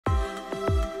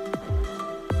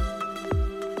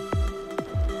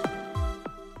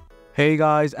Hey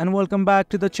guys, and welcome back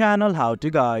to the channel How to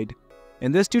Guide.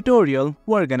 In this tutorial,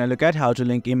 we're gonna look at how to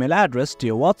link email address to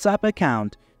your WhatsApp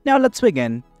account. Now let's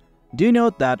begin. Do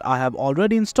note that I have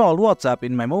already installed WhatsApp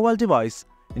in my mobile device.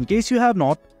 In case you have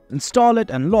not, install it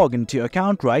and log into your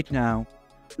account right now.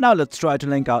 Now let's try to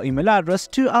link our email address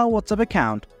to our WhatsApp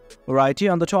account. Right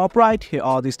here on the top right, here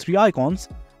are these three icons,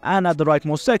 and at the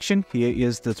rightmost section, here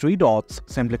is the three dots.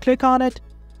 Simply click on it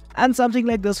and something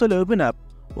like this will open up.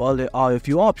 Well, there are a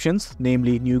few options,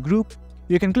 namely new group.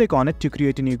 You can click on it to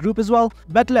create a new group as well,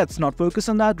 but let's not focus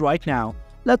on that right now.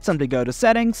 Let's simply go to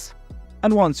settings,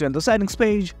 and once you're in the settings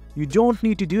page, you don't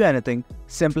need to do anything.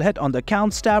 Simply hit on the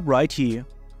accounts tab right here.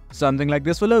 Something like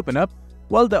this will open up.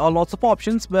 Well, there are lots of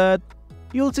options, but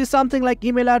you'll see something like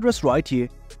email address right here.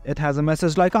 It has a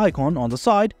message like icon on the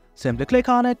side. Simply click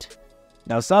on it.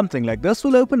 Now something like this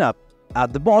will open up.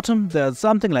 At the bottom, there's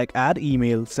something like add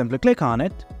email. Simply click on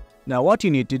it. Now what you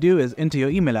need to do is enter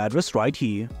your email address right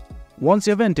here. Once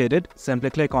you've entered it, simply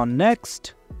click on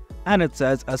next, and it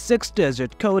says a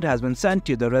 6-digit code has been sent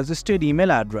to the registered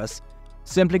email address.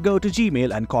 Simply go to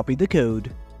Gmail and copy the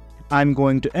code. I'm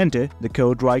going to enter the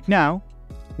code right now.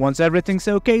 Once everything's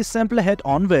okay, simply hit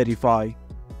on verify.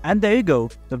 And there you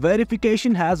go, the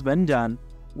verification has been done.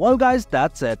 Well guys,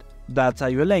 that's it. That's how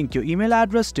you link your email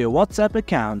address to your WhatsApp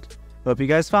account. Hope you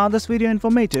guys found this video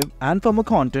informative, and for more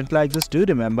content like this, do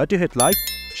remember to hit like,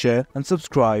 share and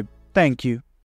subscribe. Thank you.